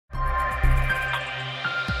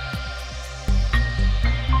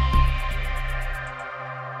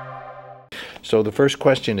So the first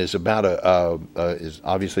question is about is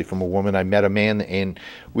obviously from a woman. I met a man and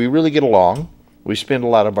we really get along. We spend a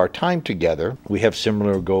lot of our time together. We have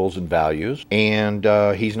similar goals and values, and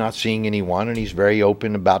he's not seeing anyone, and he's very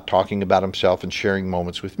open about talking about himself and sharing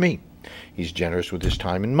moments with me. He's generous with his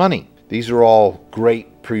time and money. These are all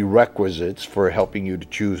great prerequisites for helping you to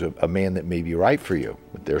choose a man that may be right for you.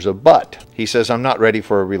 But there's a but. He says, I'm not ready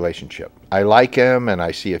for a relationship. I like him and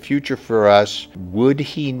I see a future for us. Would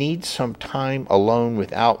he need some time alone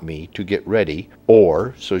without me to get ready?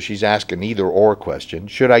 Or, so she's asking either or question,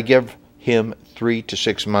 should I give him 3 to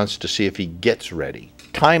 6 months to see if he gets ready?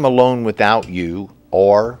 Time alone without you,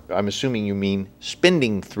 or I'm assuming you mean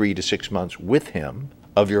spending 3 to 6 months with him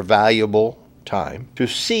of your valuable time to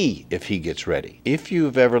see if he gets ready. If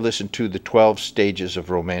you've ever listened to the 12 stages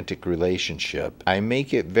of romantic relationship, I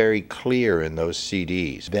make it very clear in those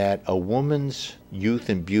CDs that a woman's youth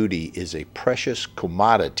and beauty is a precious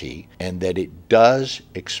commodity and that it does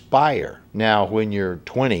expire. Now, when you're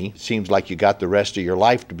 20, it seems like you got the rest of your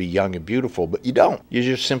life to be young and beautiful, but you don't. You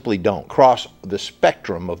just simply don't. Across the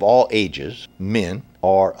spectrum of all ages, men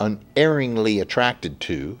are unerringly attracted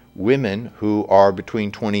to women who are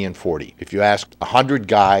between 20 and 40. If you ask 100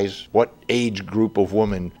 guys what age group of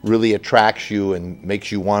woman really attracts you and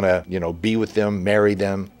makes you want to, be with them, marry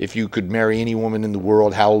them, if you could marry any woman in the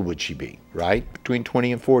world, how old would she be, right? Between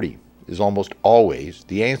 20 and 40 is almost always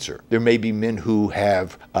the answer. There may be men who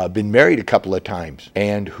have been married a couple of times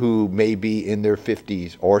and who may be in their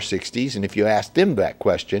 50s or 60s, and if you ask them that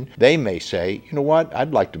question, they may say, you know what,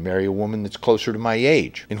 I'd like to marry a woman that's closer to my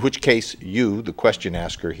age. In which case, you, the question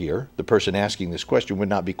asker here, the person asking this question, would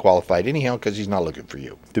not be qualified anyhow because he's not looking for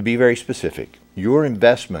you. To be very specific, your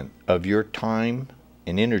investment of your time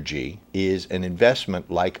and energy is an investment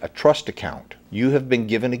like a trust account. You have been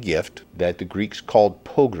given a gift that the Greeks called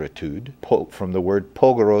pogritude, from the word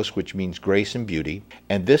pogoros, which means grace and beauty.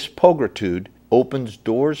 And this pogritude opens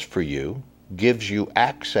doors for you, gives you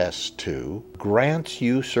access to, grants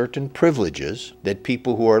you certain privileges that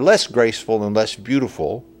people who are less graceful and less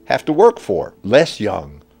beautiful have to work for. Less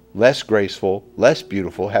young, less graceful, less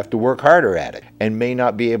beautiful have to work harder at it and may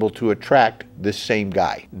not be able to attract this same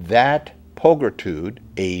guy. That pogritude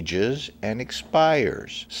ages and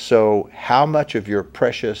expires. So how much of your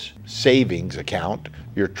precious savings account,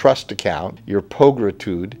 your trust account, your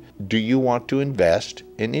pogritude do you want to invest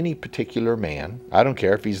in any particular man? I don't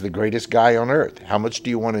care if he's the greatest guy on earth. How much do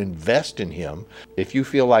you want to invest in him? If you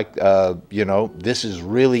feel like, this is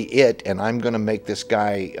really it and I'm going to make this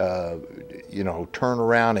guy, turn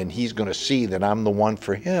around and he's going to see that I'm the one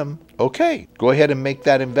for him, okay, go ahead and make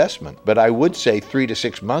that investment. But I would say 3 to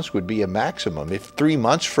 6 months would be a maximum. If 3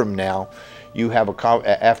 months from now you have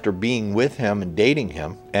after being with him and dating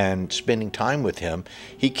him and spending time with him,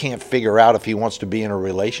 he can't figure out if he wants to be in a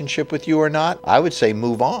relationship with you or not, I would say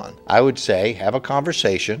move on. I would say have a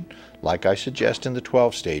conversation like I suggest in the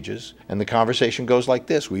 12 stages. And the conversation goes like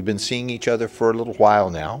this. We've been seeing each other for a little while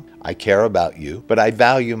now. I care about you, but I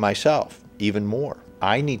value myself even more.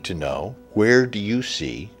 I need to know, where do you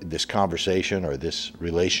see this conversation or this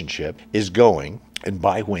relationship is going, and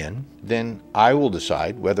by when? Then I will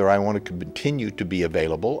decide whether I want to continue to be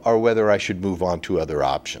available or whether I should move on to other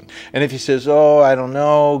options. And if he says, oh, I don't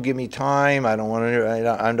know, give me time, I don't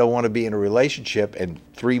want to be in a relationship, and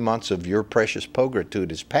 3 months of your precious pogritude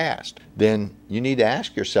has passed, then you need to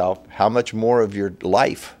ask yourself, how much more of your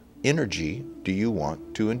life energy do you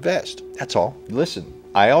want to invest? That's all. Listen,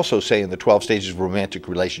 I also say in the 12 stages of romantic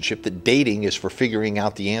relationship that dating is for figuring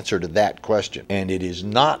out the answer to that question. And it is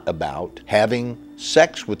not about having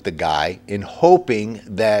sex with the guy in hoping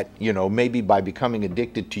that, maybe by becoming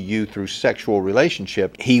addicted to you through sexual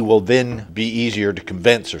relationship, he will then be easier to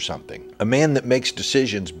convince or something. A man that makes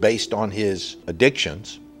decisions based on his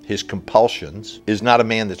addictions, his compulsions, is not a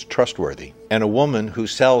man that's trustworthy. And a woman who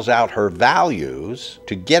sells out her values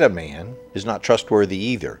to get a man is not trustworthy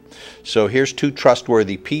either. So here's 2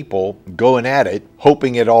 trustworthy people going at it,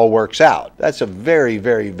 hoping it all works out. That's a very,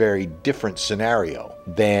 very, very different scenario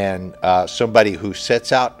than somebody who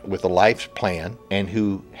sets out with a life plan and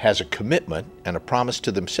who has a commitment and a promise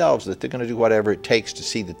to themselves that they're going to do whatever it takes to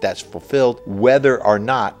see that that's fulfilled, whether or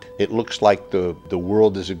not it looks like the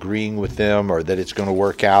world is agreeing with them or that it's going to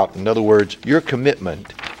work out. In other words, your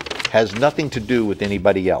commitment has nothing to do with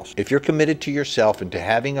anybody else. If you're committed to yourself and to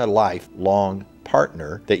having a lifelong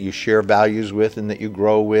partner that you share values with and that you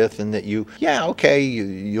grow with and that you'll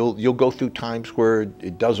go through times where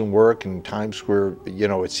it doesn't work and times where,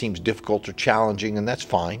 it seems difficult or challenging, and that's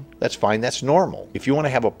fine. That's fine. That's normal. If you want to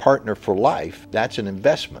have a partner for life, that's an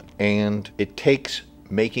investment, and it takes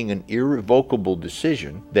making an irrevocable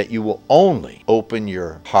decision that you will only open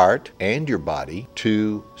your heart and your body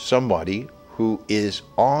to somebody who is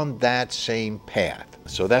on that same path.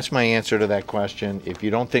 So that's my answer to that question. If you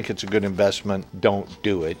don't think it's a good investment, don't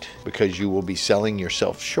do it, because you will be selling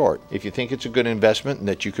yourself short. If you think it's a good investment and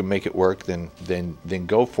that you can make it work, then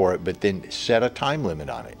go for it, but then set a time limit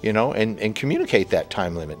on it, and communicate that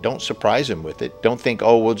time limit. Don't surprise them with it. Don't think,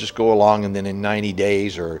 oh, we'll just go along and then in 90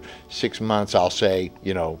 days or 6 months I'll say,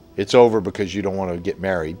 it's over because you don't want to get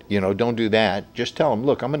married. Don't do that. Just tell them,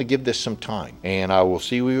 look, I'm going to give this some time, and I will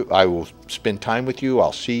see you. I will spend time with you.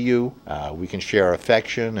 I'll see you. We can share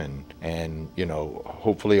affection, and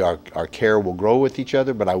hopefully our care will grow with each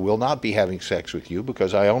other, but I will not be having sex with you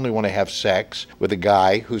because I only want to have sex with a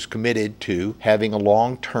guy who's committed to having a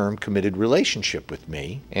long-term committed relationship with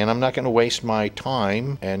me, and I'm not going to waste my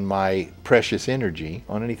time and my precious energy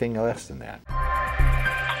on anything less than that.